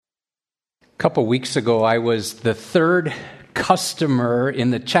couple weeks ago, I was the third customer in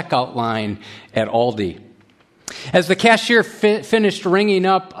the checkout line at Aldi. As the cashier finished ringing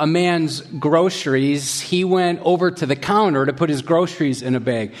up a man's groceries, he went over to the counter to put his groceries in a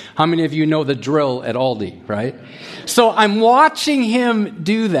bag. How many of you know the drill at Aldi, right? So I'm watching him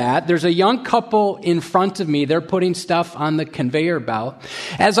do that. There's a young couple in front of me. They're putting stuff on the conveyor belt.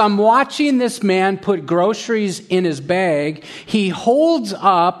 As I'm watching this man put groceries in his bag, he holds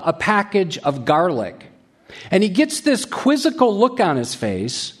up a package of garlic. And he gets this quizzical look on his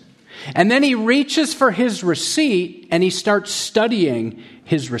face. And then he reaches for his receipt and he starts studying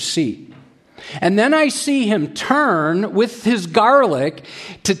his receipt. And then I see him turn with his garlic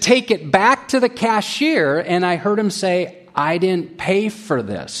to take it back to the cashier, and I heard him say, "I didn't pay for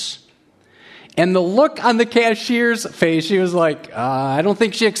this." And the look on the cashier's face, she was like, I don't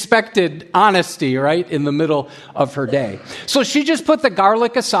think she expected honesty, right, in the middle of her day. So she just put the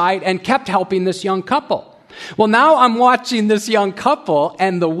garlic aside and kept helping this young couple. Well, now I'm watching this young couple,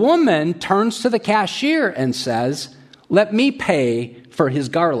 and the woman turns to the cashier and says, "Let me pay for his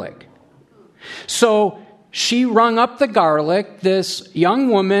garlic." So she rung up the garlic. This young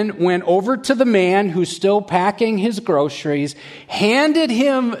woman went over to the man who's still packing his groceries, handed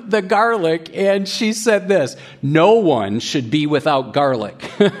him the garlic, and she said this, "No one should be without garlic."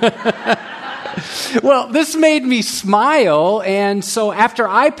 Well, this made me smile, and so after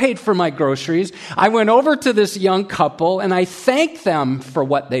I paid for my groceries, I went over to this young couple, and I thanked them for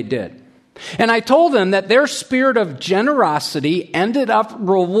what they did. And I told them that their spirit of generosity ended up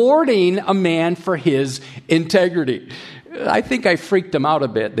rewarding a man for his integrity. I think I freaked them out a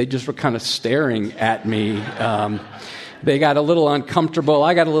bit. They just were kind of staring at me. They got a little uncomfortable.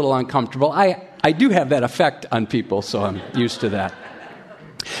 I got a little uncomfortable. I do have that effect on people, so I'm used to that.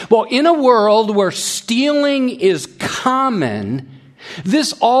 Well, in a world where stealing is common,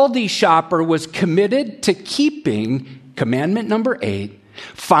 this Aldi shopper was committed to keeping commandment number 8,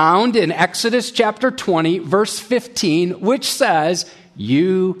 found in Exodus chapter 20, verse 15, which says,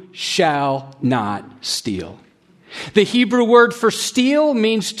 "You shall not steal." The Hebrew word for steal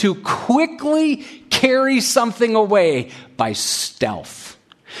means to quickly carry something away by stealth.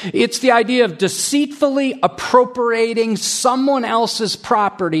 It's the idea of deceitfully appropriating someone else's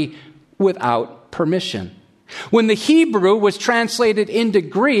property without permission. When the Hebrew was translated into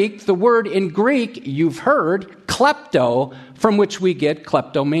Greek, the word in Greek, you've heard, klepto, from which we get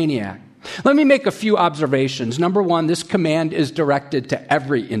kleptomaniac. Let me make a few observations. Number one, this command is directed to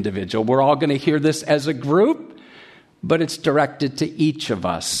every individual. We're all going to hear this as a group, but it's directed to each of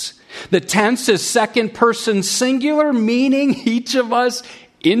us. The tense is second person singular, meaning each of us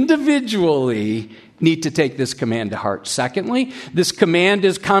individually need to take this command to heart. Secondly, this command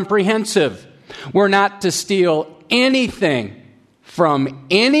is comprehensive. We're not to steal anything from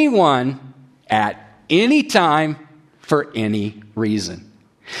anyone at any time for any reason.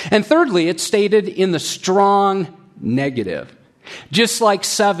 And thirdly, it's stated in the strong negative, just like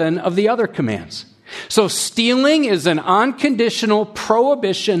 7 of the other commands. So stealing is an unconditional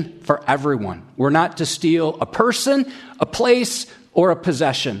prohibition for everyone. We're not to steal a person, a place, or a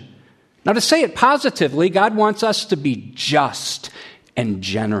possession. Now, to say it positively, God wants us to be just and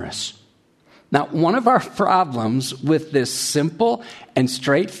generous. Now, one of our problems with this simple and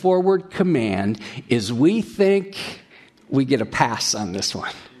straightforward command is we think we get a pass on this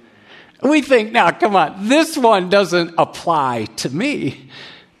one. We think, now, come on, this one doesn't apply to me.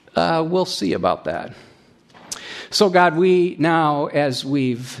 We'll see about that. So, God, we now, as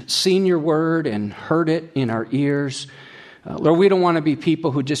we've seen your word and heard it in our ears, Lord, we don't want to be people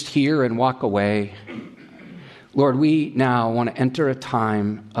who just hear and walk away. Lord, we now want to enter a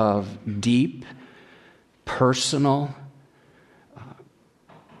time of deep, personal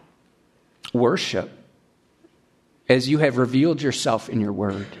worship as you have revealed yourself in your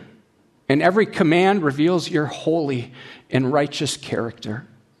word. And every command reveals your holy and righteous character.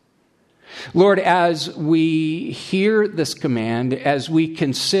 Lord, as we hear this command, as we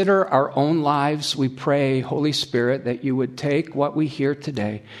consider our own lives, we pray, Holy Spirit, that you would take what we hear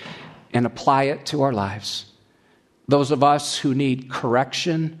today and apply it to our lives. Those of us who need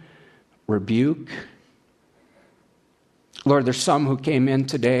correction, rebuke. Lord, there's some who came in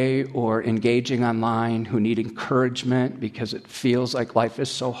today or engaging online who need encouragement because it feels like life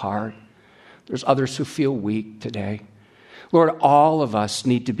is so hard. There's others who feel weak today. Lord, all of us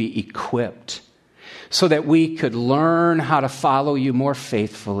need to be equipped so that we could learn how to follow you more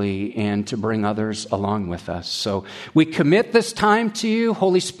faithfully and to bring others along with us. So we commit this time to you.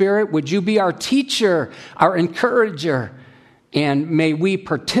 Holy Spirit, would you be our teacher, our encourager, And may we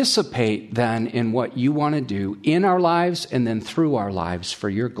participate then in what you want to do in our lives and then through our lives for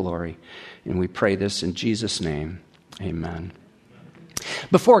your glory. And we pray this in Jesus' name. Amen.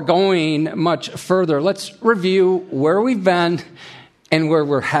 Before going much further, let's review where we've been and where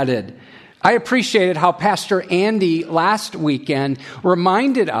we're headed. I appreciated how Pastor Andy last weekend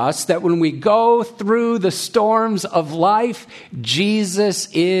reminded us that when we go through the storms of life, Jesus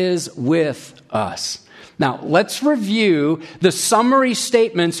is with us. Now, let's review the summary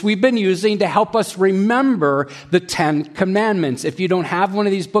statements we've been using to help us remember the 10 Commandments. If you don't have one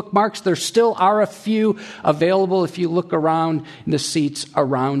of these bookmarks, there still are a few available if you look around in the seats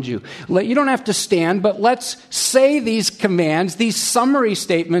around you. You don't have to stand, but let's say these commands, these summary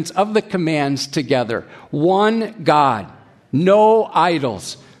statements of the commands together. 1, God. No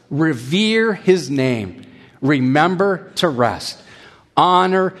idols. Revere his name. Remember to rest.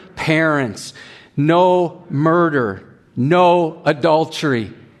 Honor parents. No murder, no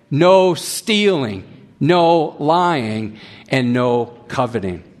adultery, no stealing, no lying, and no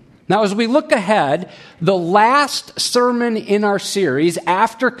coveting. Now, as we look ahead, the last sermon in our series,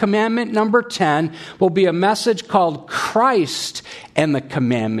 after commandment number 10, will be a message called Christ and the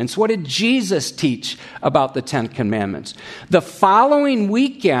Commandments. What did Jesus teach about the 10 Commandments? The following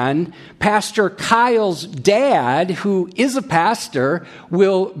weekend, Pastor Kyle's dad, who is a pastor,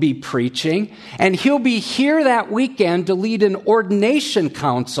 will be preaching, and he'll be here that weekend to lead an ordination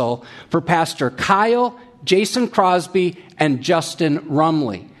council for Pastor Kyle, Jason Crosby, and Justin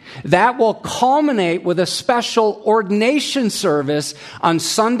Rumley. That will culminate with a special ordination service on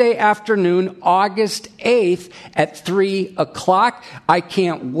Sunday afternoon, August 8th at 3 o'clock. I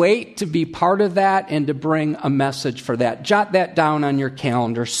can't wait to be part of that and to bring a message for that. Jot that down on your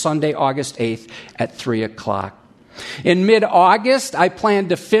calendar, Sunday, August 8th at 3 o'clock. In mid-August, I plan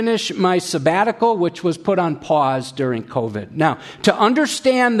to finish my sabbatical, which was put on pause during COVID. Now, to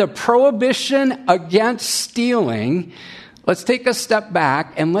understand the prohibition against stealing, let's take a step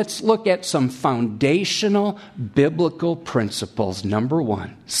back and let's look at some foundational biblical principles. Number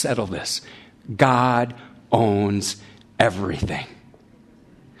 1, settle this. God owns everything.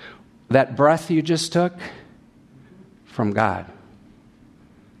 That breath you just took, from God.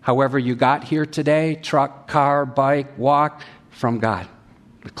 However you got here today, truck, car, bike, walk, from God.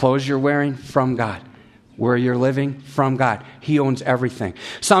 The clothes you're wearing, from God. Where you're living, from God. He owns everything.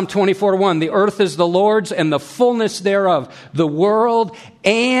 Psalm 24:1, the earth is the Lord's and the fullness thereof, the world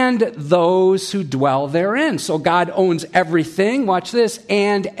and those who dwell therein. So God owns everything, watch this,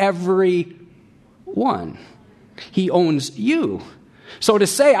 and everyone. He owns you. So to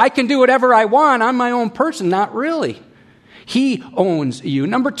say, I can do whatever I want, I'm my own person, not really. He owns you.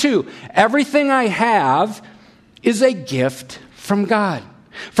 Number 2, everything I have is a gift from God.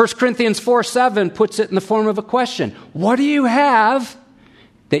 1 Corinthians 4:7 puts it in the form of a question. What do you have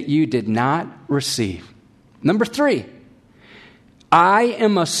that you did not receive? Number 3, I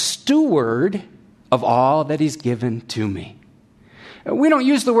am a steward of all that he's given to me. We don't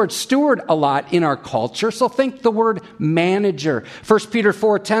use the word steward a lot in our culture, so think the word manager. 1 Peter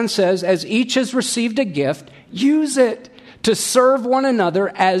 4:10 says, as each has received a gift, use it to serve one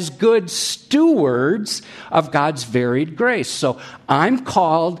another as good stewards of God's varied grace. So I'm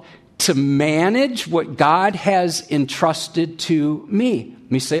called to manage what God has entrusted to me.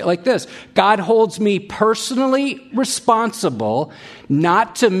 Let me say it like this. God holds me personally responsible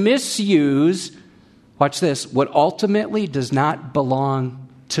not to misuse, watch this, what ultimately does not belong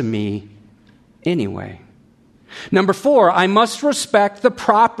to me anyway. Number 4, I must respect the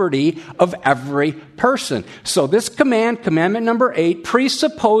property of every person. So this commandment number 8,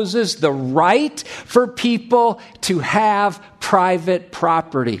 presupposes the right for people to have private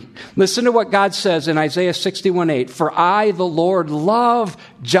property. Listen to what God says in Isaiah 61:8. For I, the Lord, love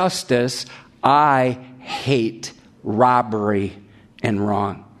justice. I hate robbery and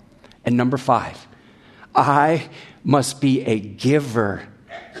wrong. And number 5, I must be a giver,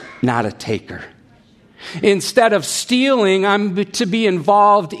 not a taker. Instead of stealing, I'm to be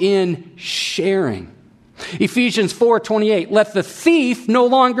involved in sharing. Ephesians 4:28, let the thief no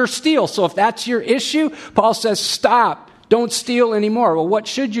longer steal. So if that's your issue, Paul says, stop, don't steal anymore. Well, what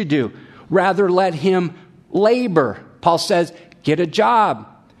should you do? Rather let him labor. Paul says, get a job.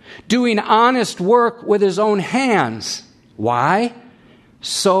 Doing honest work with his own hands. Why?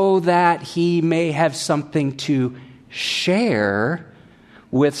 So that he may have something to share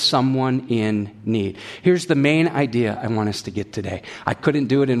with someone in need. Here's the main idea I want us to get today. I couldn't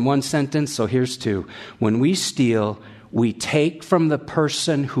do it in one sentence, so here's 2. When we steal, we take from the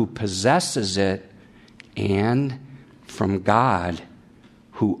person who possesses it and from God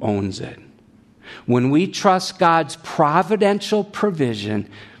who owns it. when we trust God's providential provision,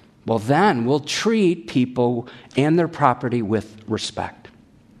 well, then we'll treat people and their property with respect.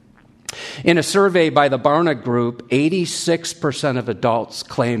 In a survey by the Barna Group, 86% of adults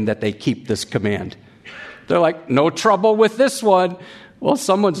claim that they keep this command. They're like, no trouble with this one. Well,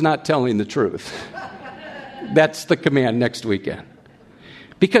 someone's not telling the truth. That's the command next weekend.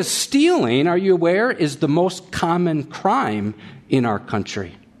 Because stealing, are you aware, is the most common crime in our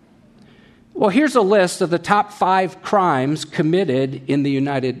country. Well, here's a list of the top 5 crimes committed in the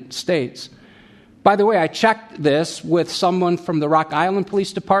United States. By the way, I checked this with someone from the Rock Island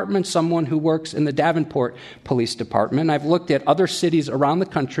Police Department, someone who works in the Davenport Police Department. I've looked at other cities around the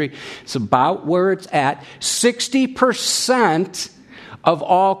country. It's about where it's at. 60% of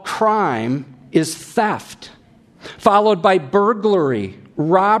all crime is theft, followed by burglary,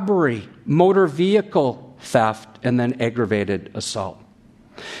 robbery, motor vehicle theft, and then aggravated assault.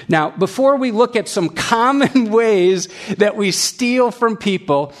 Now, before we look at some common ways that we steal from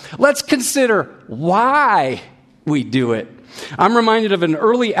people, let's consider why we do it. I'm reminded of an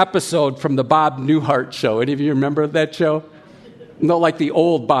early episode from the Bob Newhart show. Any of you remember that show? No, like the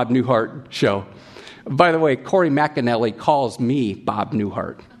old Bob Newhart show. By the way, Corey McAnally calls me Bob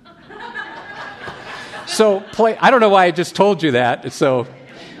Newhart. I don't know why I just told you that.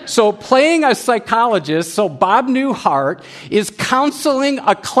 So playing a psychologist, Bob Newhart is counseling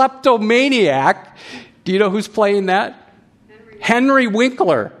a kleptomaniac. Do you know who's playing that? Henry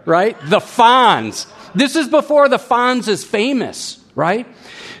Winkler, right? The Fonz. This is before the Fonz is famous, right?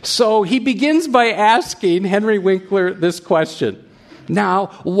 So he begins by asking Henry Winkler this question. Now,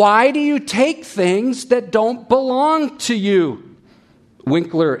 why do you take things that don't belong to you?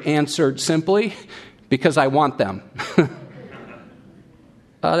 Winkler answered simply, because I want them.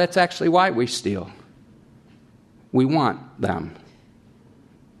 That's actually why we steal. We want them.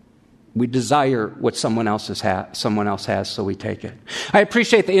 We desire what someone else has, so we take it. I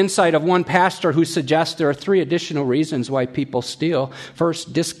appreciate the insight of one pastor who suggests there are 3 additional reasons why people steal.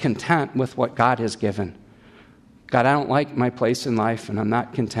 First, discontent with what God has given. God, I don't like my place in life, and I'm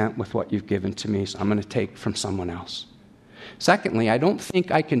not content with what you've given to me, so I'm going to take from someone else. Secondly, I don't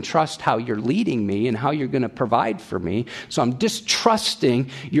think I can trust how you're leading me and how you're going to provide for me, so I'm distrusting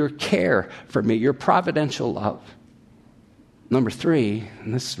your care for me, your providential love. Number 3,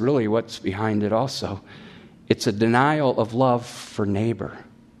 and this is really what's behind it also, it's a denial of love for neighbor.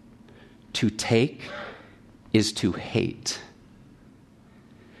 To take is to hate.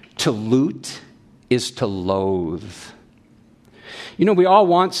 To loot is to loathe. You know, we all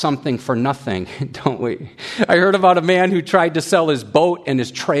want something for nothing, don't we? I heard about a man who tried to sell his boat and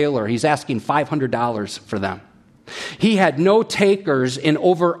his trailer. He's asking $500 for them. He had no takers in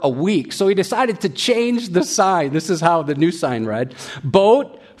over a week, so he decided to change the sign. This is how the new sign read.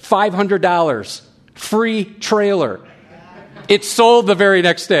 Boat, $500. Free trailer. It sold the very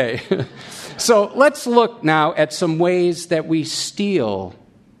next day. So let's look now at some ways that we steal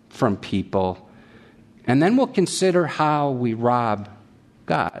from people. And then we'll consider how we rob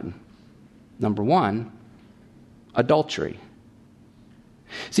God. Number 1, adultery.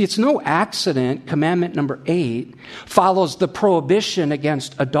 See, it's no accident commandment number 8 follows the prohibition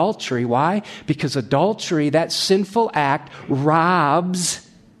against adultery. Why? Because adultery, that sinful act, robs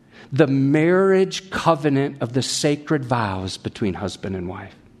the marriage covenant of the sacred vows between husband and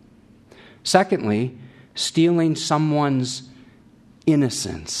wife. Secondly, stealing someone's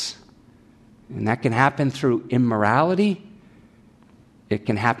innocence. And that can happen through immorality. It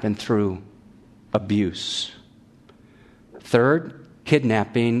can happen through abuse. Third,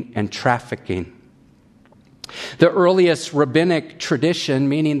 kidnapping and trafficking. The earliest rabbinic tradition,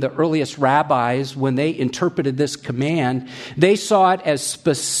 meaning the earliest rabbis, when they interpreted this command, they saw it as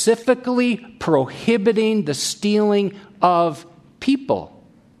specifically prohibiting the stealing of people.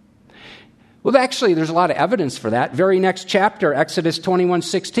 Well, actually, there's a lot of evidence for that. Very next chapter, Exodus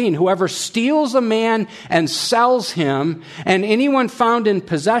 21:16. Whoever steals a man and sells him, and anyone found in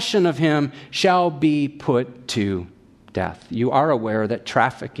possession of him shall be put to death. You are aware that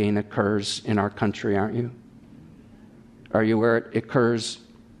trafficking occurs in our country, aren't you? Are you aware it occurs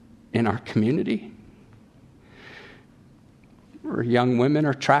in our community? Where young women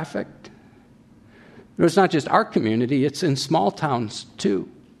are trafficked? It's not just our community, it's in small towns too.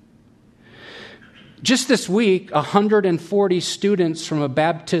 Just this week, 140 students from a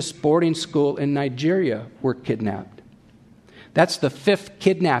Baptist boarding school in Nigeria were kidnapped. That's the 5th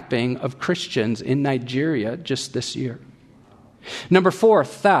kidnapping of Christians in Nigeria just this year. Number 4,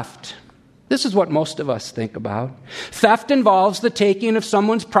 theft. This is what most of us think about. Theft involves the taking of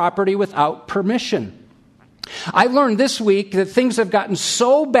someone's property without permission. I learned this week that things have gotten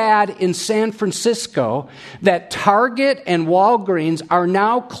so bad in San Francisco that Target and Walgreens are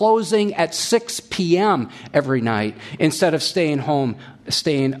now closing at 6 p.m. every night instead of staying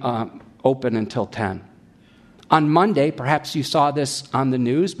open until 10. On Monday, perhaps you saw this on the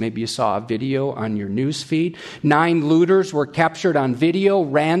news, maybe you saw a video on your news feed. 9 looters were captured on video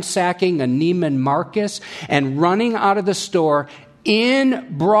ransacking a Neiman Marcus and running out of the store in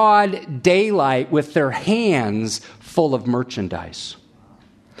broad daylight with their hands full of merchandise.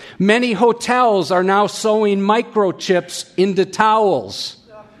 Many hotels are now sewing microchips into towels.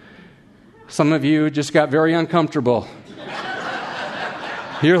 Some of you just got very uncomfortable.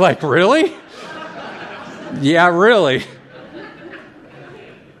 You're like, really? Yeah, really.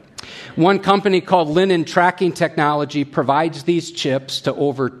 One company called Linen Tracking Technology provides these chips to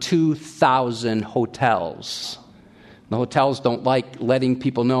over 2,000 hotels. The hotels don't like letting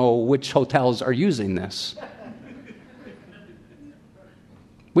people know which hotels are using this.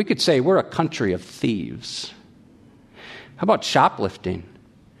 We could say we're a country of thieves. How about shoplifting?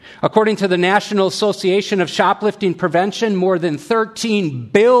 According to the National Association of Shoplifting Prevention, more than 13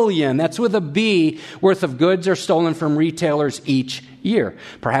 billion, that's with a B, worth of goods are stolen from retailers each year.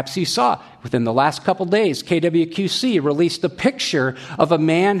 Perhaps you saw within the last couple days, KWQC released a picture of a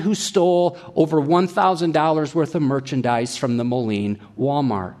man who stole over $1,000 worth of merchandise from the Moline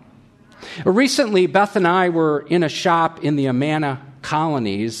Walmart. Recently, Beth and I were in a shop in the Amana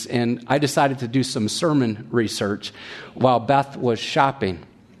colonies, and I decided to do some sermon research while Beth was shopping.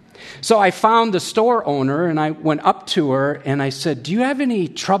 So I found the store owner, and I went up to her, and I said, "Do you have any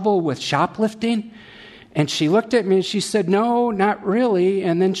trouble with shoplifting?" And she looked at me, and she said, "No, not really."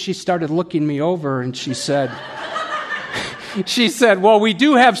 And then she started looking me over, and she said, "Well, we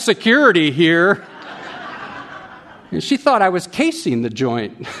do have security here." And she thought I was casing the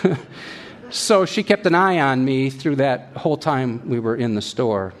joint. So she kept an eye on me through that whole time we were in the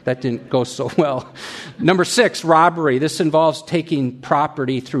store. That didn't go so well. Number 6, robbery. This involves taking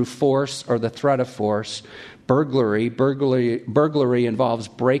property through force or the threat of force. Burglary involves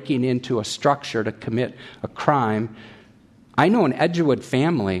breaking into a structure to commit a crime. I know an Edgewood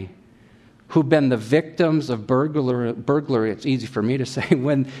family who've been the victims of burglary. It's easy for me to say.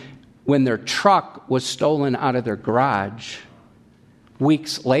 When their truck was stolen out of their garage,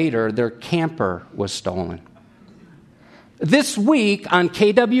 weeks later, their camper was stolen. This week on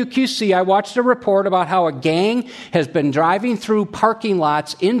KWQC, I watched a report about how a gang has been driving through parking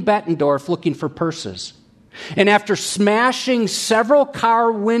lots in Bettendorf looking for purses. And after smashing several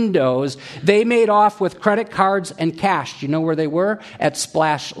car windows, they made off with credit cards and cash. Do you know where they were? At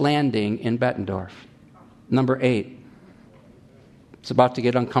Splash Landing in Bettendorf. Number 8. It's about to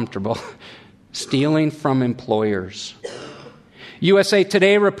get uncomfortable. Stealing from employers. USA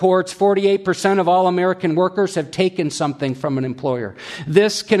Today reports 48% of all American workers have taken something from an employer.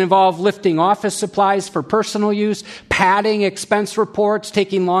 This can involve lifting office supplies for personal use, padding expense reports,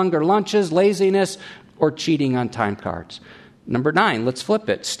 taking longer lunches, laziness, or cheating on time cards. Number 9, let's flip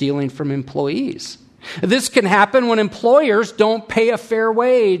it, stealing from employees. This can happen when employers don't pay a fair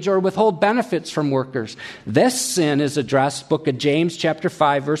wage or withhold benefits from workers. This sin is addressed, book of James, chapter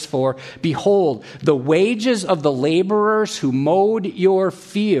 5, verse 4. Behold, the wages of the laborers who mowed your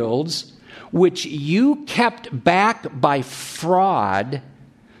fields, which you kept back by fraud,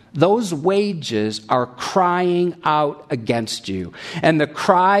 those wages are crying out against you. And the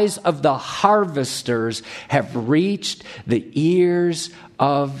cries of the harvesters have reached the ears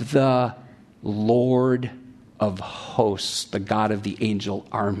of the Lord of hosts, the God of the angel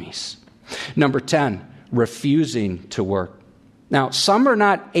armies. Number 10, refusing to work. Now, some are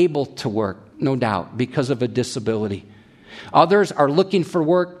not able to work, no doubt, because of a disability. Others are looking for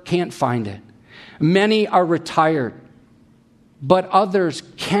work, can't find it. Many are retired, but others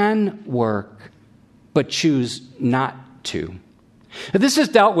can work, but choose not to. This is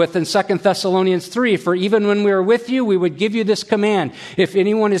dealt with in 2 Thessalonians 3. For even when we are with you, we would give you this command. If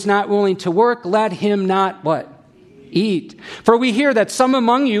anyone is not willing to work, let him not what? Eat. For we hear that some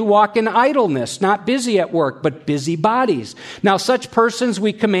among you walk in idleness, not busy at work, but busy bodies. Now such persons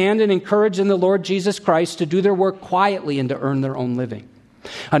we command and encourage in the Lord Jesus Christ to do their work quietly and to earn their own living.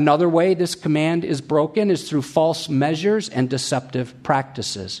 Another way this command is broken is through false measures and deceptive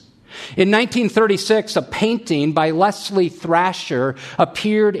practices. In 1936, a painting by Leslie Thrasher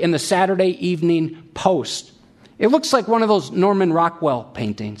appeared in the Saturday Evening Post. It looks like one of those Norman Rockwell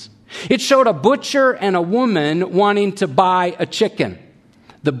paintings. It showed a butcher and a woman wanting to buy a chicken.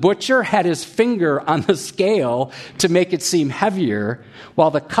 The butcher had his finger on the scale to make it seem heavier, while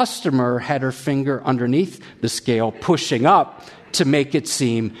the customer had her finger underneath the scale pushing up to make it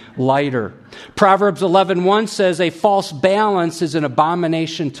seem lighter. Proverbs 11:1 says, a false balance is an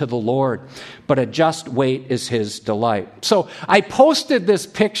abomination to the Lord, but a just weight is his delight. So I posted this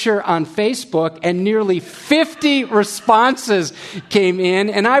picture on Facebook, and nearly 50 responses came in,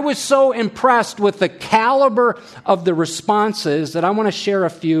 and I was so impressed with the caliber of the responses that I want to share a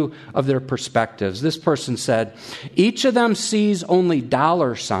few of their perspectives. This person said, each of them sees only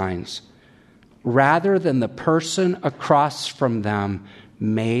dollar signs rather than the person across from them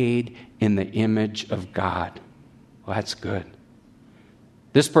made in the image of God. Well, that's good.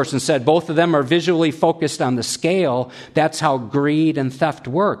 This person said both of them are visually focused on the scale. That's how greed and theft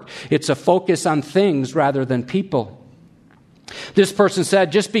work. It's a focus on things rather than people. This person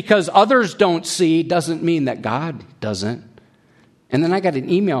said just because others don't see doesn't mean that God doesn't. And then I got an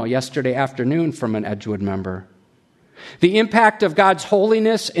email yesterday afternoon from an Edgewood member. The impact of God's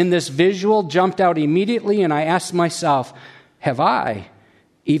holiness in this visual jumped out immediately, and I asked myself, have I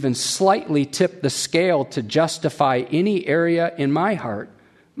even slightly tipped the scale to justify any area in my heart,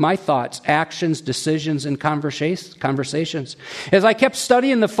 my thoughts, actions, decisions, and conversations? As I kept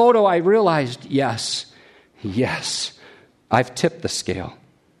studying the photo, I realized, yes, I've tipped the scale.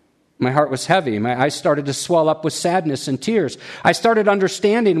 My heart was heavy. My eyes started to swell up with sadness and tears. I started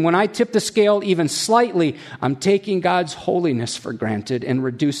understanding when I tip the scale even slightly, I'm taking God's holiness for granted and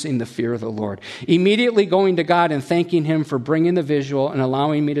reducing the fear of the Lord. Immediately going to God and thanking him for bringing the visual and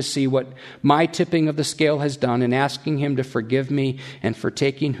allowing me to see what my tipping of the scale has done, and asking him to forgive me and for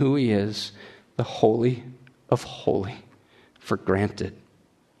taking who he is, the Holy of Holy, for granted.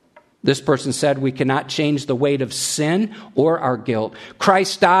 This person said we cannot change the weight of sin or our guilt.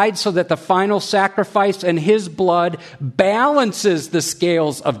 Christ died so that the final sacrifice and his blood balances the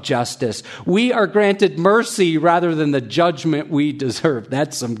scales of justice. We are granted mercy rather than the judgment we deserve.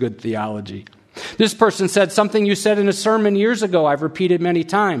 That's some good theology. This person said something you said in a sermon years ago, I've repeated many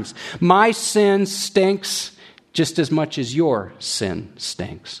times. My sin stinks just as much as your sin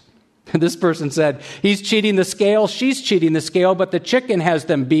stinks. This person said, he's cheating the scale, she's cheating the scale, but the chicken has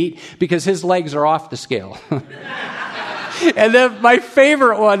them beat because his legs are off the scale. And then my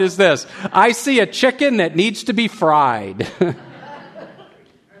favorite one is this. I see a chicken that needs to be fried.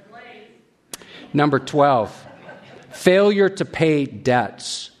 Number 12, failure to pay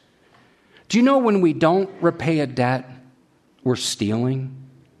debts. Do you know when we don't repay a debt, we're stealing?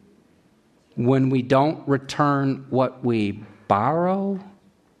 When we don't return what we borrow,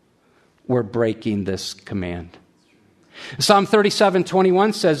 we're breaking this command. Psalm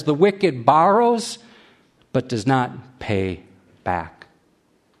 37:21 says, the wicked borrows, but does not pay back.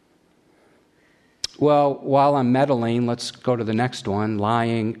 Well, while I'm meddling, let's go to the next one,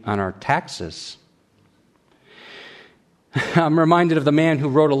 lying on our taxes. I'm reminded of the man who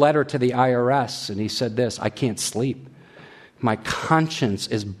wrote a letter to the IRS, and he said this, I can't sleep. My conscience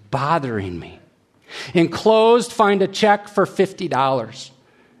is bothering me. Enclosed, find a check for $50.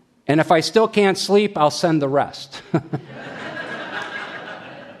 And if I still can't sleep, I'll send the rest.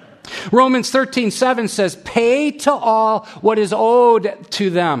 Romans 13:7 says, pay to all what is owed to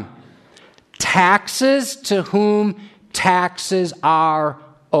them. Taxes to whom taxes are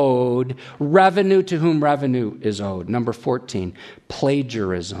owed. Revenue to whom revenue is owed. Number 14,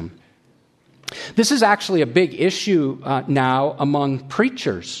 plagiarism. This is actually a big issue now among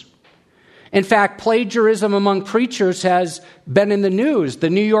preachers. In fact, plagiarism among preachers has been in the news. The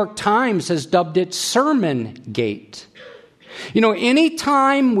New York Times has dubbed it Sermon-gate. You know,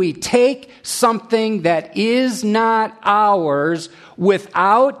 anytime we take something that is not ours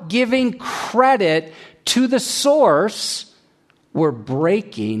without giving credit to the source, we're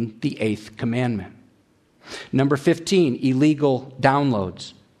breaking the 8th commandment. Number 15, illegal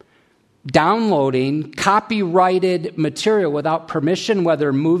downloads. Downloading copyrighted material without permission,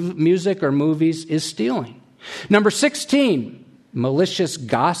 whether music or movies, is stealing. Number 16, malicious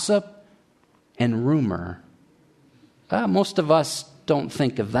gossip and rumor. Most of us don't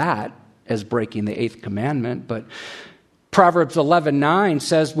think of that as breaking the 8th commandment, but Proverbs 11:9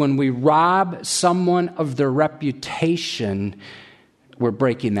 says when we rob someone of their reputation, we're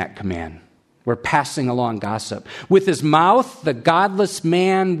breaking that command. We're passing along gossip. With his mouth, the godless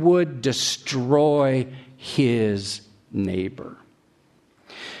man would destroy his neighbor.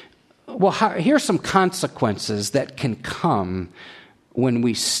 Well, here's some consequences that can come when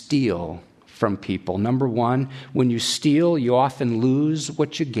we steal from people. Number 1, when you steal, you often lose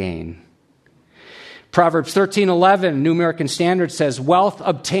what you gain. Proverbs 13:11, New American Standard says, wealth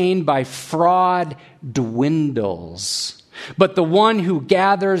obtained by fraud dwindles, but the one who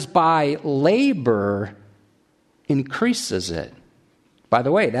gathers by labor increases it. By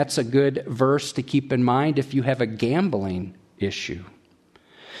the way, that's a good verse to keep in mind if you have a gambling issue.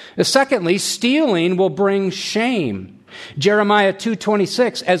 Secondly, stealing will bring shame. Jeremiah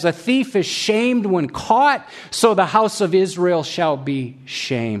 2:26, as a thief is shamed when caught, so the house of Israel shall be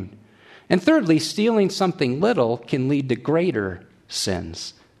shamed. And thirdly, stealing something little can lead to greater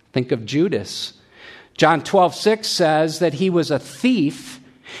sins. Think of Judas. John 12:6 says that he was a thief.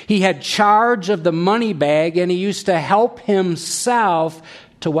 He had charge of the money bag, and he used to help himself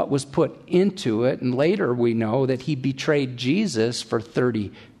to what was put into it. And later we know that he betrayed Jesus for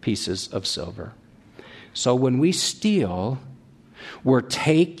 30 pieces of silver. So when we steal, we're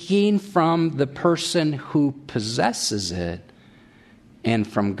taking from the person who possesses it and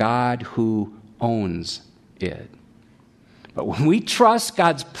from God who owns it. But when we trust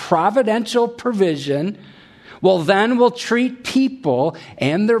God's providential provision, well, then we'll treat people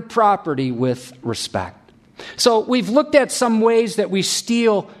and their property with respect. So we've looked at some ways that we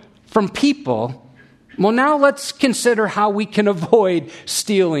steal from people. Well, now let's consider how we can avoid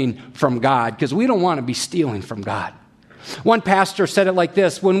stealing from God, because we don't want to be stealing from God. One pastor said it like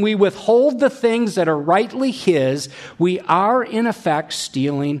this: when we withhold the things that are rightly His, we are in effect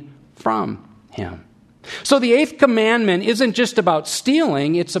stealing from Him. So the eighth commandment isn't just about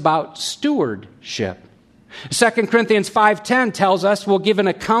stealing, it's about stewardship. 2 Corinthians 5:10 tells us we'll give an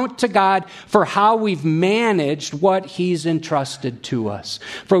account to God for how we've managed what He's entrusted to us.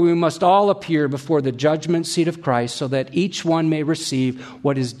 For we must all appear before the judgment seat of Christ, so that each one may receive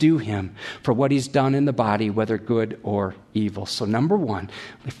what is due him for what he's done in the body, whether good or evil. So number one,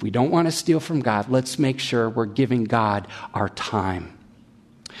 if we don't want to steal from God, let's make sure we're giving God our time.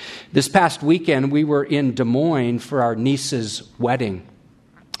 This past weekend, we were in Des Moines for our niece's wedding.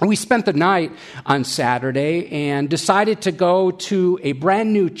 We spent the night on Saturday and decided to go to a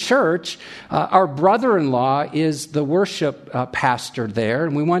brand new church. Our brother-in-law is the worship pastor there,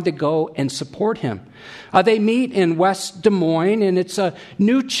 and we wanted to go and support him. They meet in West Des Moines, and it's a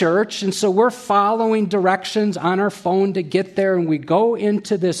new church, and so we're following directions on our phone to get there, and we go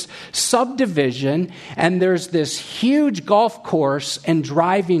into this subdivision, and there's this huge golf course and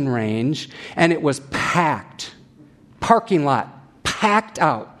driving range, and it was packed. Parking lot packed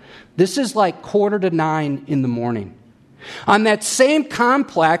out. This is like 8:45 in the morning. On that same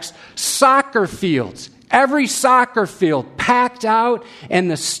complex, soccer fields, every soccer field packed out and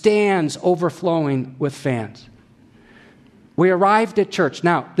the stands overflowing with fans. We arrived at church.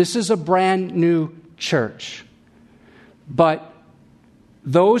 Now, this is a brand new church, but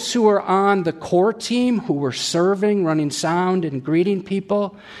those who were on the core team, who were serving, running sound and greeting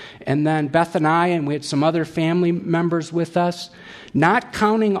people, and then Beth and I, and we had some other family members with us, not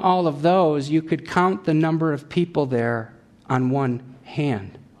counting all of those, you could count the number of people there on one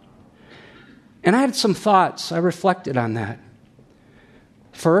hand. And I had some thoughts. I reflected on that.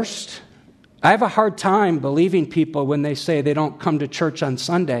 First, I have a hard time believing people when they say they don't come to church on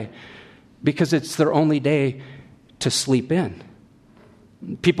Sunday because it's their only day to sleep in.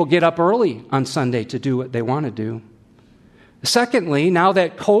 People get up early on Sunday to do what they want to do. Secondly, now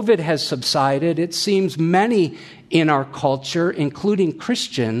that COVID has subsided, it seems many in our culture, including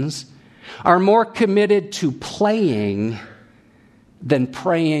Christians, are more committed to playing than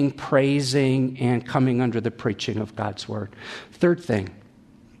praying, praising, and coming under the preaching of God's Word. Third thing,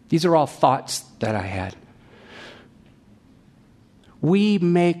 these are all thoughts that I had. We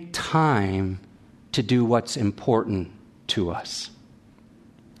make time to do what's important to us.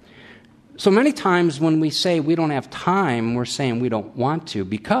 So many times when we say we don't have time, we're saying we don't want to,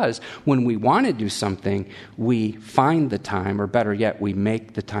 because when we want to do something, we find the time, or better yet, we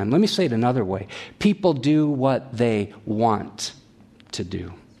make the time. Let me say it another way. People do what they want to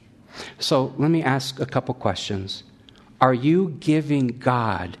do. So let me ask a couple questions. Are you giving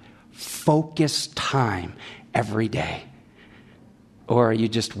God focused time every day? Or are you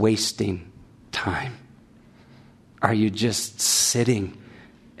just wasting time? Are you just sitting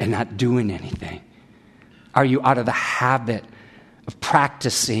and not doing anything? Are you out of the habit of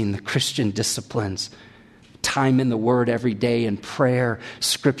practicing the Christian disciplines, time in the Word every day, and prayer,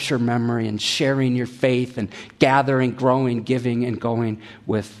 scripture memory, and sharing your faith, and gathering, growing, giving, and going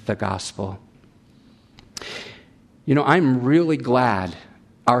with the gospel? You know, I'm really glad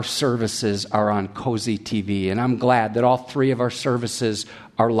our services are on Cozy TV, and I'm glad that all 3 of our services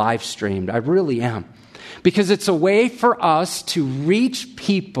are live streamed. I really am. Because it's a way for us to reach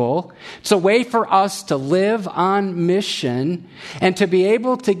people. It's a way for us to live on mission and to be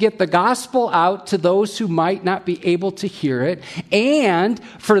able to get the gospel out to those who might not be able to hear it, and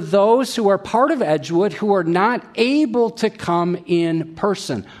for those who are part of Edgewood who are not able to come in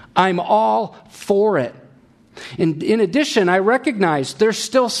person. I'm all for it. And in addition, I recognize there's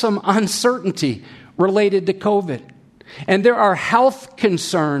still some uncertainty related to COVID. And there are health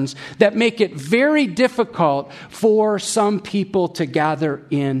concerns that make it very difficult for some people to gather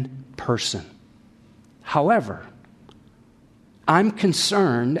in person. However, I'm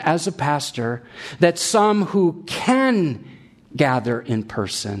concerned as a pastor that some who can gather in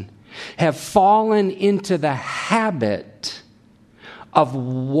person have fallen into the habit of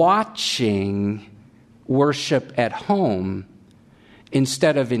watching worship at home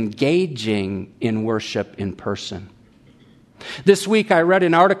instead of engaging in worship in person. This week I read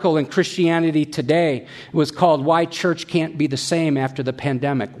an article in Christianity Today. It was called "Why Church Can't Be the Same After the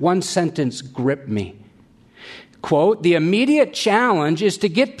Pandemic." One sentence gripped me. Quote, "The immediate challenge is to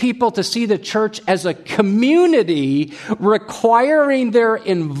get people to see the church as a community requiring their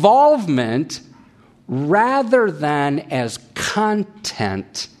involvement rather than as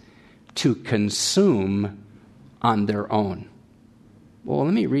content to consume on their own." Well,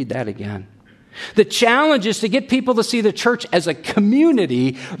 let me read that again. The challenge is to get people to see the church as a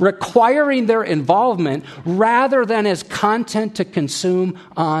community requiring their involvement rather than as content to consume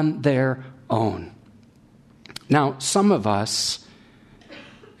on their own. Now, some of us,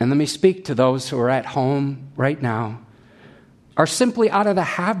 and let me speak to those who are at home right now, are simply out of the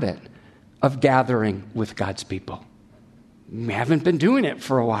habit of gathering with God's people. We haven't been doing it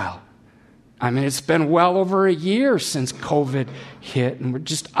for a while. I mean, it's been well over a year since COVID hit, and we're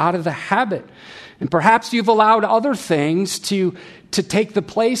just out of the habit. And perhaps you've allowed other things to take the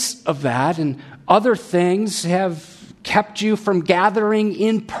place of that, and other things have kept you from gathering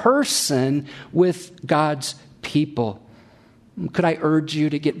in person with God's people. Could I urge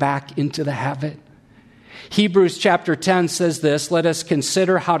you to get back into the habit? Hebrews chapter 10 says this, "Let us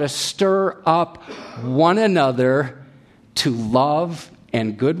consider how to stir up one another to love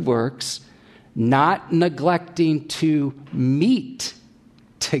and good works, not neglecting to meet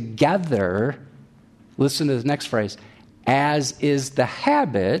together," listen to this next phrase, "as is the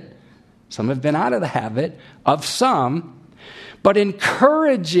habit," some have been out of the habit, "of some, but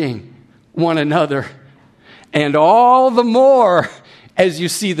encouraging one another, and all the more as you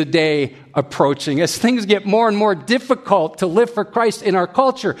see the day approaching." As things get more and more difficult to live for Christ in our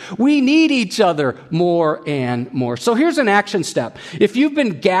culture, we need each other more and more. So here's an action step. If you've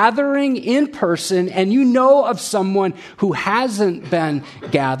been gathering in person and you know of someone who hasn't been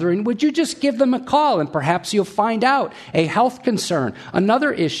gathering, would you just give them a call and perhaps you'll find out a health concern,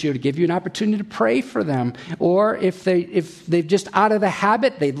 another issue, to give you an opportunity to pray for them. Or if they've just out of the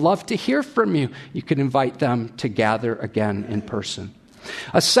habit, they'd love to hear from you, you can invite them to gather again in person.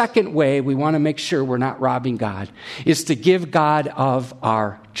 A second way we want to make sure we're not robbing God is to give God of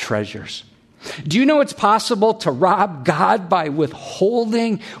our treasures. Do you know it's possible to rob God by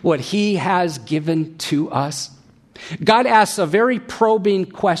withholding what He has given to us? God asks a very probing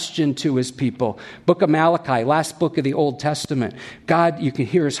question to His people. Book of Malachi, last book of the Old Testament. God, you can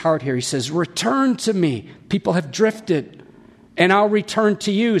hear His heart here. He says, "Return to me. People have drifted, and I'll return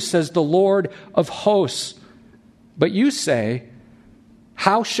to you, says the Lord of hosts." But you say,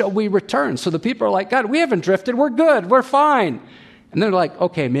 "How shall we return?" So the people are like, "God, we haven't drifted. We're good. We're fine." And they're like,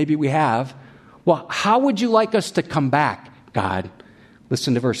 "Okay, maybe we have. Well, how would you like us to come back, God?"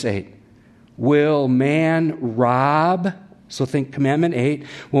 Listen to verse 8. "Will man rob?" So think commandment 8.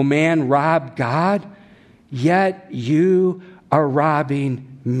 "Will man rob God? Yet you are robbing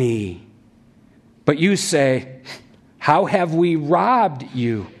me." But you say, "How have we robbed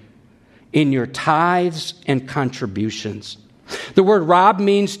you?" "In your tithes and contributions." The word rob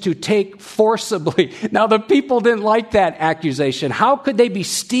means to take forcibly. Now, the people didn't like that accusation. How could they be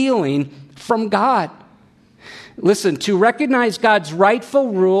stealing from God? Listen, to recognize God's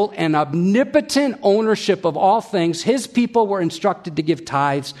rightful rule and omnipotent ownership of all things, His people were instructed to give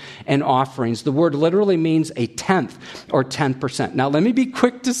tithes and offerings. The word literally means a tenth or 10%. Now, let me be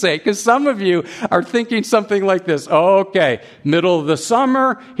quick to say, because some of you are thinking something like this. Okay, middle of the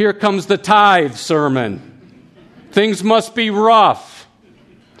summer, here comes the tithe sermon. Things must be rough.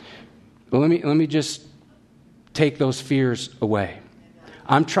 Well, let me just take those fears away.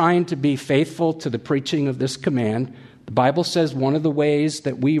 I'm trying to be faithful to the preaching of this command. The Bible says one of the ways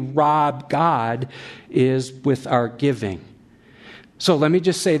that we rob God is with our giving. So let me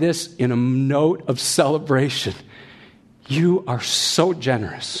just say this in a note of celebration. You are so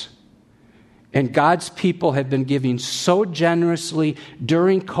generous. And God's people have been giving so generously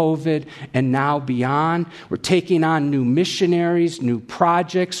during COVID and now beyond. We're taking on new missionaries, new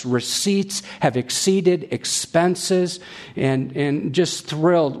projects, receipts have exceeded expenses, and just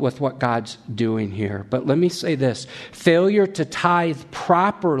thrilled with what God's doing here. But let me say this, failure to tithe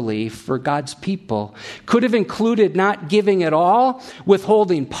properly for God's people could have included not giving at all,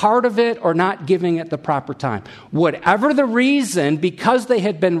 withholding part of it, or not giving at the proper time. Whatever the reason, because they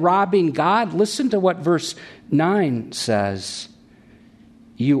had been robbing God, listen to what verse 9 says.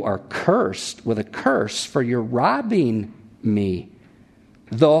 You are cursed with a curse, for you're robbing me,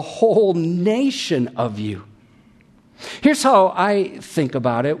 the whole nation of you. Here's how I think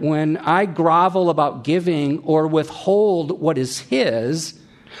about it. When I grovel about giving or withhold what is His,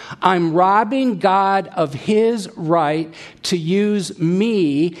 I'm robbing God of His right to use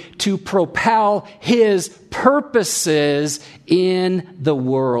me to propel His purposes in the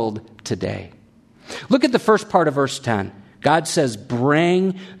world today. Look at the first part of verse 10. God says,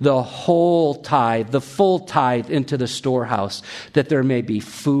 bring the whole tithe, the full tithe into the storehouse, that there may be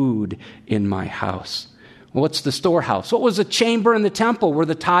food in my house. What's the storehouse? What was a chamber in the temple where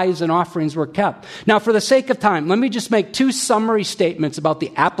the tithes and offerings were kept? Now, for the sake of time, let me just make two summary statements about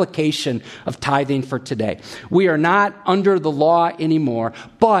the application of tithing for today. We are not under the law anymore,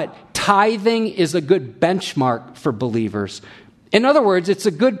 but tithing is a good benchmark for believers. In other words, it's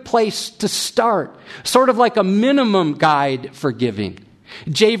a good place to start, sort of like a minimum guide for giving.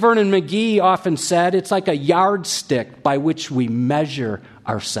 J. Vernon McGee often said it's like a yardstick by which we measure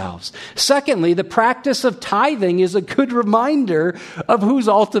ourselves. Secondly, the practice of tithing is a good reminder of who's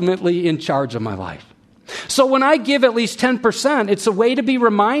ultimately in charge of my life. So when I give at least 10%, it's a way to be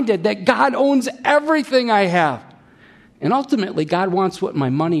reminded that God owns everything I have. And ultimately, God wants what my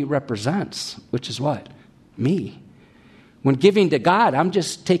money represents, which is what? Me. When giving to God, I'm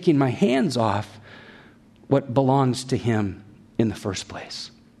just taking my hands off what belongs to Him in the first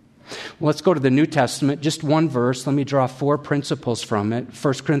place. Well, let's go to the New Testament, just one verse. Let me draw 4 principles from it.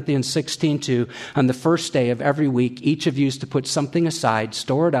 1 Corinthians 16:2, on the first day of every week, each of you is to put something aside,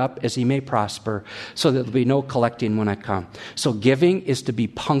 store it up as he may prosper, so that there'll be no collecting when I come. So giving is to be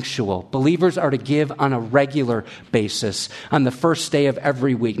punctual. Believers are to give on a regular basis on the first day of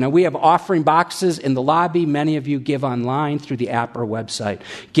every week. Now, we have offering boxes in the lobby. Many of you give online through the app or website.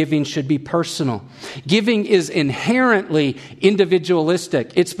 Giving should be personal. Giving is inherently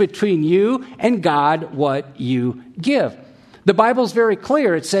individualistic. It's between you and God what you give. The Bible's very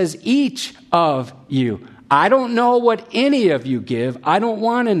clear. It says each of you. I don't know what any of you give. I don't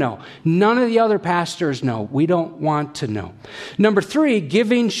want to know. None of the other pastors know. We don't want to know. Number 3,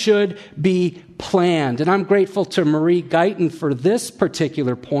 giving should be planned. And I'm grateful to Marie Guyton for this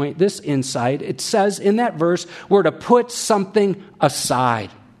particular point, this insight. It says in that verse, we're to put something aside.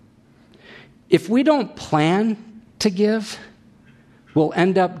 If we don't plan to give, we'll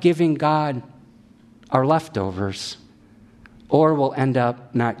end up giving God our leftovers, or we'll end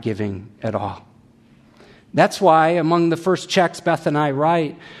up not giving at all. That's why among the first checks Beth and I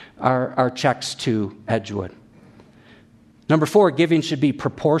write are checks to Edgewood. Number 4, giving should be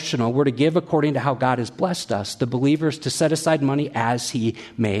proportional. We're to give according to how God has blessed us. The believer is to set aside money as he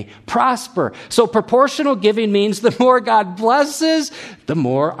may prosper. So proportional giving means the more God blesses, the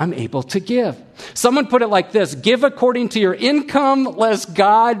more I'm able to give. Someone put it like this: give according to your income, lest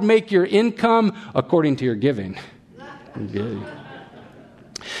God make your income according to your giving.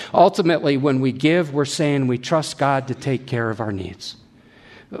 Ultimately, when we give, we're saying we trust God to take care of our needs.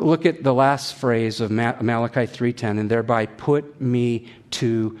 Look at the last phrase of Malachi 3:10, and thereby put me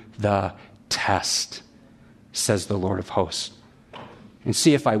to the test, says the Lord of hosts, and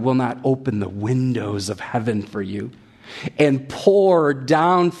see if I will not open the windows of heaven for you and pour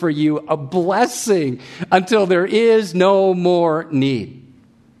down for you a blessing until there is no more need.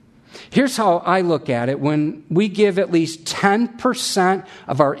 Here's how I look at it. When we give at least 10%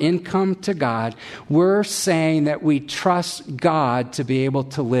 of our income to God, we're saying that we trust God to be able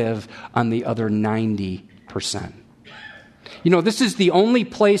to live on the other 90%. You know, this is the only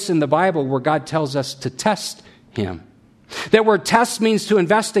place in the Bible where God tells us to test Him. That word test means to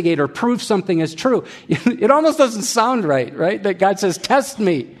investigate or prove something is true. It almost doesn't sound right? That God says, test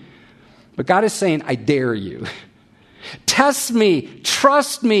me. But God is saying, I dare you. Test me,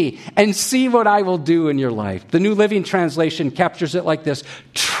 trust me, and see what I will do in your life. The New Living Translation captures it like this: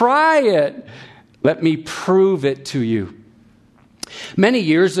 try it, let me prove it to you. Many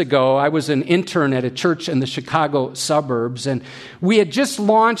years ago, I was an intern at a church in the Chicago suburbs, and we had just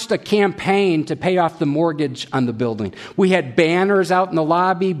launched a campaign to pay off the mortgage on the building. We had banners out in the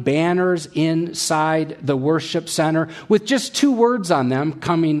lobby, banners inside the worship center, with just 2 words on them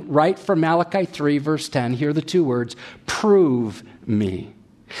coming right from Malachi 3, verse 10. Here are the 2 words, "Prove me."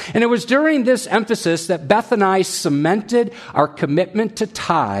 And it was during this emphasis that Beth and I cemented our commitment to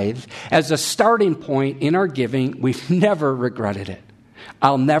tithe as a starting point in our giving. We've never regretted it.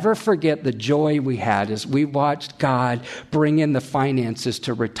 I'll never forget the joy we had as we watched God bring in the finances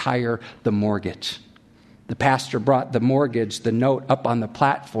to retire the mortgage. The pastor brought the mortgage, the note, up on the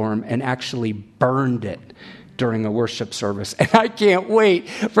platform and actually burned it during a worship service. And I can't wait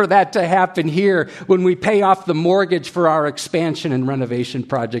for that to happen here when we pay off the mortgage for our expansion and renovation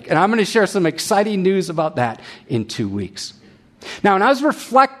project. And I'm going to share some exciting news about that in 2 weeks. Now, when I was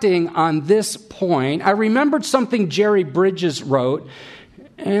reflecting on this point, I remembered something Jerry Bridges wrote.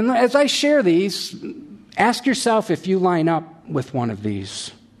 And as I share these, ask yourself if you line up with one of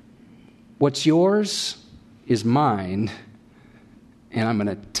these. What's yours is mine, and I'm going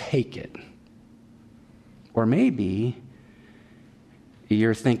to take it. Or maybe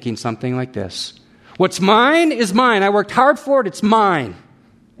you're thinking something like this. What's mine is mine. I worked hard for it. It's mine.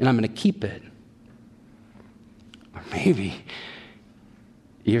 And I'm going to keep it. Or maybe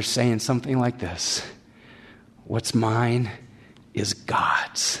you're saying something like this. What's mine is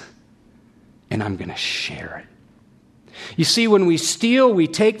God's. And I'm going to share it. You see, when we steal, we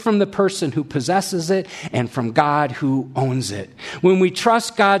take from the person who possesses it and from God who owns it. When we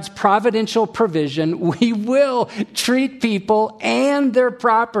trust God's providential provision, we will treat people and their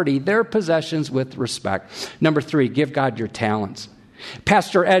property, their possessions, with respect. Number 3, give God your talents.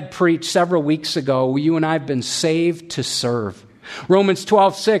 Pastor Ed preached several weeks ago, you and I have been saved to serve. Romans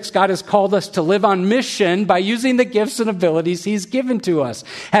 12:6, God has called us to live on mission by using the gifts and abilities He's given to us.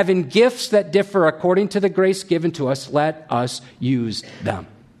 Having gifts that differ according to the grace given to us, let us use them.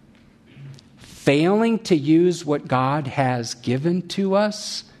 Failing to use what God has given to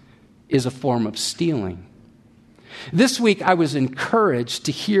us is a form of stealing. This week, I was encouraged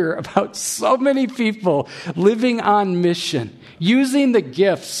to hear about so many people living on mission, using the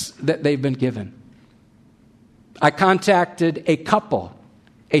gifts that they've been given. I contacted a couple,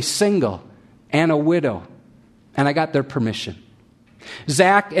 a single and a widow, and I got their permission.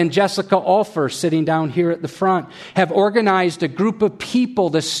 Zach and Jessica Alfer, sitting down here at the front, have organized a group of people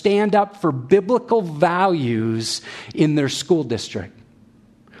to stand up for biblical values in their school district.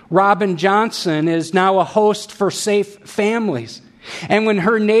 Robin Johnson is now a host for Safe Families. And when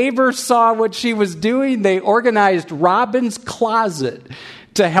her neighbors saw what she was doing, they organized Robin's Closet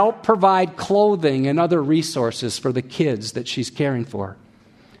to help provide clothing and other resources for the kids that she's caring for.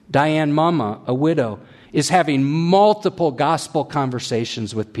 Diane Mama, a widow, is having multiple gospel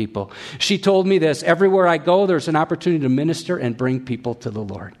conversations with people. She told me this, everywhere I go, there's an opportunity to minister and bring people to the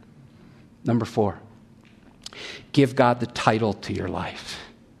Lord. Number 4, give God the title to your life.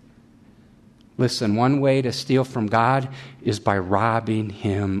 Listen, one way to steal from God is by robbing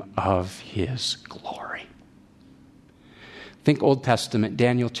Him of His glory. Think Old Testament,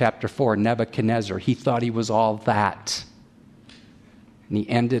 Daniel chapter 4, Nebuchadnezzar. He thought he was all that. And he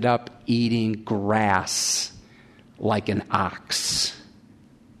ended up eating grass like an ox.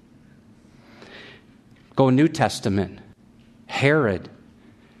 Go New Testament, Herod.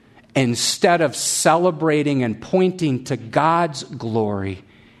 Instead of celebrating and pointing to God's glory,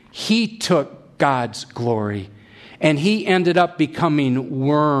 he took God's glory and he ended up becoming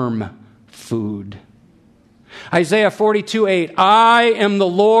worm food. Isaiah 42:8, I am the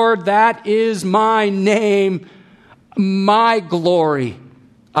Lord, that is my name, my glory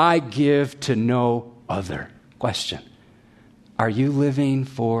I give to no other. Question, are you living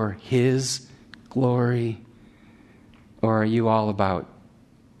for His glory, or are you all about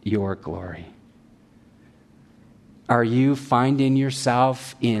your glory? Are you finding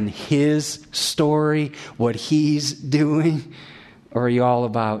yourself in His story, what He's doing, or are you all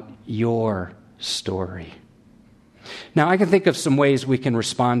about your story? Now, I can think of some ways we can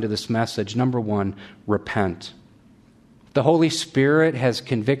respond to this message. Number 1, repent. The Holy Spirit has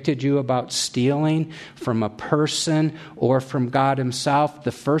convicted you about stealing from a person or from God Himself.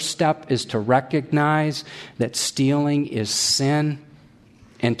 The first step is to recognize that stealing is sin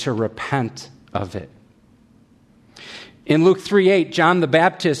and to repent of it. In Luke 3:8, John the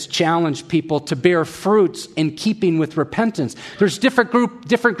Baptist challenged people to bear fruits in keeping with repentance. There's different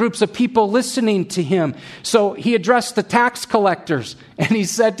groups of people listening to him. So he addressed the tax collectors, and he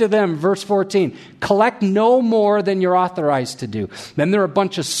said to them, verse 14, collect no more than you're authorized to do. Then there are a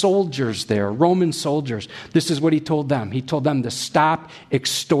bunch of soldiers there, Roman soldiers. This is what he told them. He told them to stop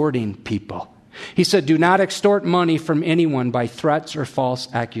extorting people. He said, do not extort money from anyone by threats or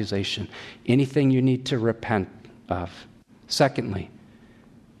false accusation. Anything you need to repent of. Secondly,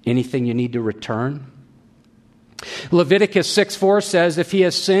 anything you need to return. Leviticus 6:4 says, if he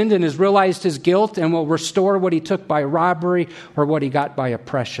has sinned and has realized his guilt and will restore what he took by robbery or what he got by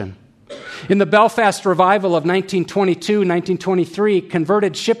oppression. In the Belfast revival of 1922, 1923,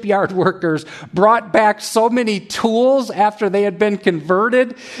 converted shipyard workers brought back so many tools after they had been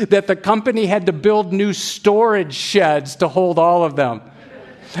converted that the company had to build new storage sheds to hold all of them.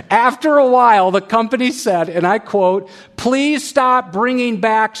 After a while, the company said, and I quote, please stop bringing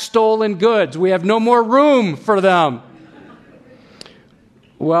back stolen goods. We have no more room for them.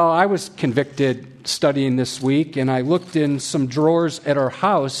 Well, I was convicted studying this week, and I looked in some drawers at our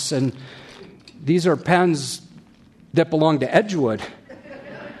house, and these are pens that belong to Edgewood.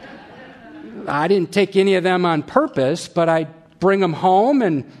 I didn't take any of them on purpose, but I bring them home,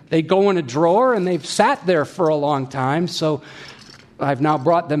 and they go in a drawer, and they've sat there for a long time, so I've now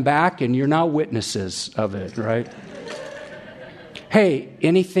brought them back, and you're now witnesses of it, right? Hey,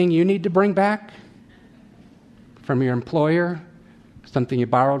 anything you need to bring back from your employer? Something you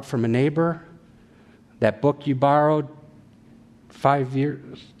borrowed from a neighbor? That book you borrowed 5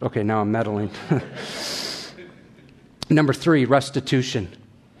 years? Okay, now I'm meddling. Number 3, restitution.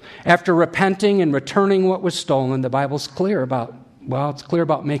 After repenting and returning what was stolen, the Bible's clear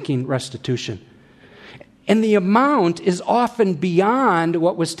about making restitution. And the amount is often beyond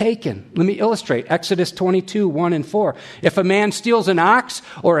what was taken. Let me illustrate. Exodus 22:1-4. If a man steals an ox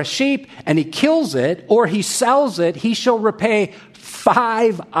or a sheep and he kills it or he sells it, he shall repay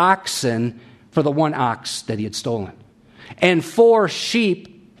 5 oxen for the 1 ox that he had stolen, and 4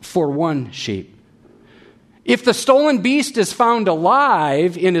 sheep for 1 sheep. If the stolen beast is found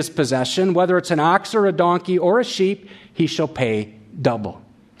alive in his possession, whether it's an ox or a donkey or a sheep, he shall pay double.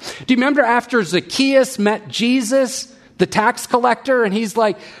 Do you remember after Zacchaeus met Jesus, the tax collector, and he's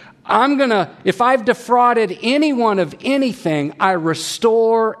like, if I've defrauded anyone of anything, I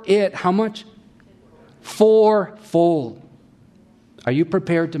restore it, how much? 4-fold. Are you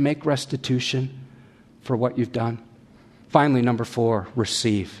prepared to make restitution for what you've done? Finally, number 4,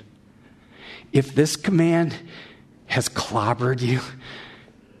 receive. If this command has clobbered you,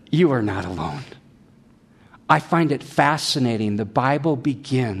 you are not alone. I find it fascinating. The Bible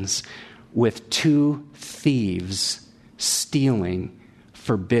begins with 2 thieves stealing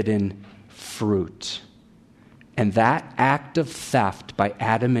forbidden fruit. And that act of theft by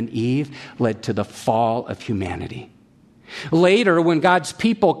Adam and Eve led to the fall of humanity. Later, when God's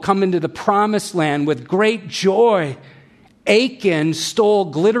people come into the promised land with great joy, Achan stole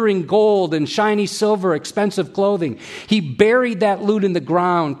glittering gold and shiny silver, expensive clothing. He buried that loot in the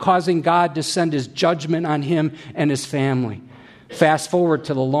ground, causing God to send his judgment on him and his family. Fast forward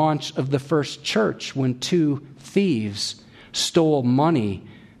to the launch of the first church when 2 thieves stole money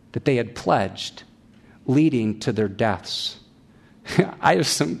that they had pledged, leading to their deaths. I have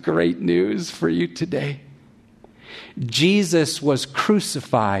some great news for you today. Jesus was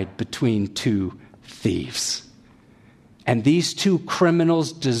crucified between 2 thieves. And these 2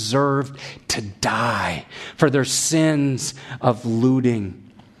 criminals deserved to die for their sins of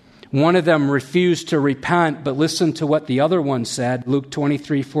looting. One of them refused to repent, but listen to what the other one said, Luke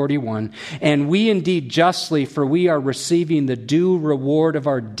 23:41. And we indeed justly, for we are receiving the due reward of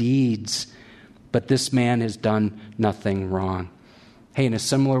our deeds. But this man has done nothing wrong. Hey, in a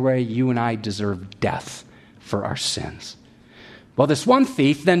similar way, you and I deserve death for our sins. Well, this one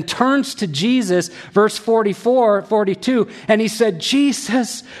thief then turns to Jesus, verse 42, and he said,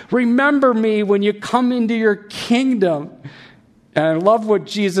 Jesus, remember me when you come into your kingdom. And I love what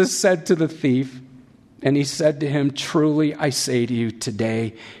Jesus said to the thief. And he said to him, truly, I say to you,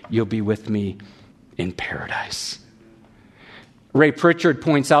 today you'll be with me in paradise. Ray Pritchard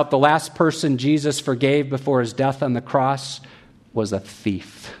points out the last person Jesus forgave before his death on the cross was a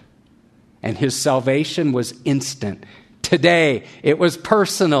thief. And his salvation was instant. Today, it was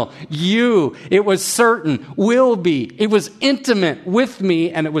personal. It was certain, will be. It was intimate with me,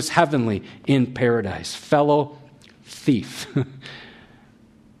 and it was heavenly in paradise. Fellow thief,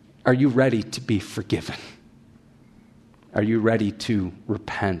 are you ready to be forgiven? Are you ready to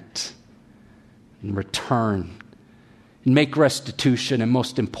repent and return make restitution, and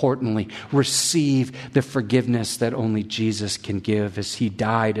most importantly, receive the forgiveness that only Jesus can give as he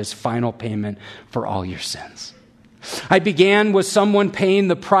died as final payment for all your sins. I began with someone paying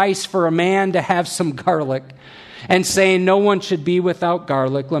the price for a man to have some garlic and saying no one should be without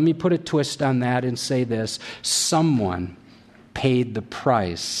garlic. Let me put a twist on that and say this. Someone paid the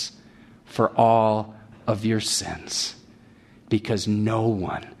price for all of your sins because no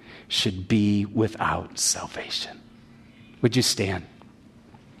one should be without salvation. Would you stand?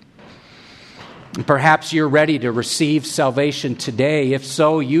 Perhaps you're ready to receive salvation today. If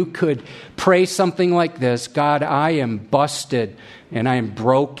so, you could pray something like this: God, I am busted and I am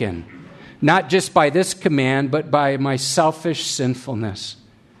broken, not just by this command, but by my selfish sinfulness.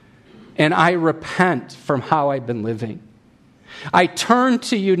 And I repent from how I've been living. I turn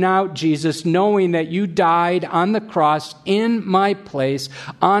to you now, Jesus, knowing that you died on the cross in my place,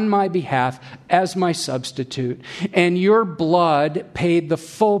 on my behalf, as my substitute. And your blood paid the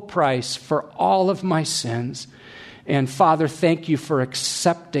full price for all of my sins. And Father, thank you for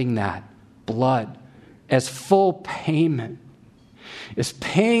accepting that blood as full payment, as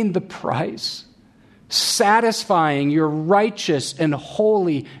paying the price, satisfying your righteous and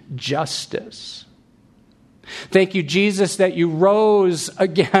holy justice. Thank you, Jesus, that you rose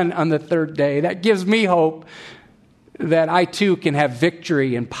again on the third day. That gives me hope that I too can have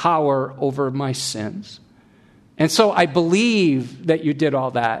victory and power over my sins. And so I believe that you did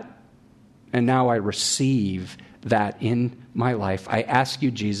all that. And now I receive that in my life. I ask you,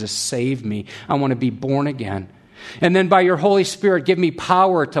 Jesus, save me. I want to be born again. And then by your Holy Spirit, give me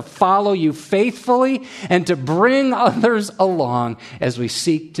power to follow you faithfully and to bring others along as we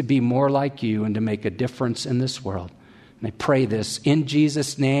seek to be more like you and to make a difference in this world. And I pray this in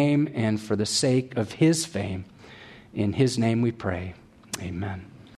Jesus' name and for the sake of his fame. In his name we pray. Amen.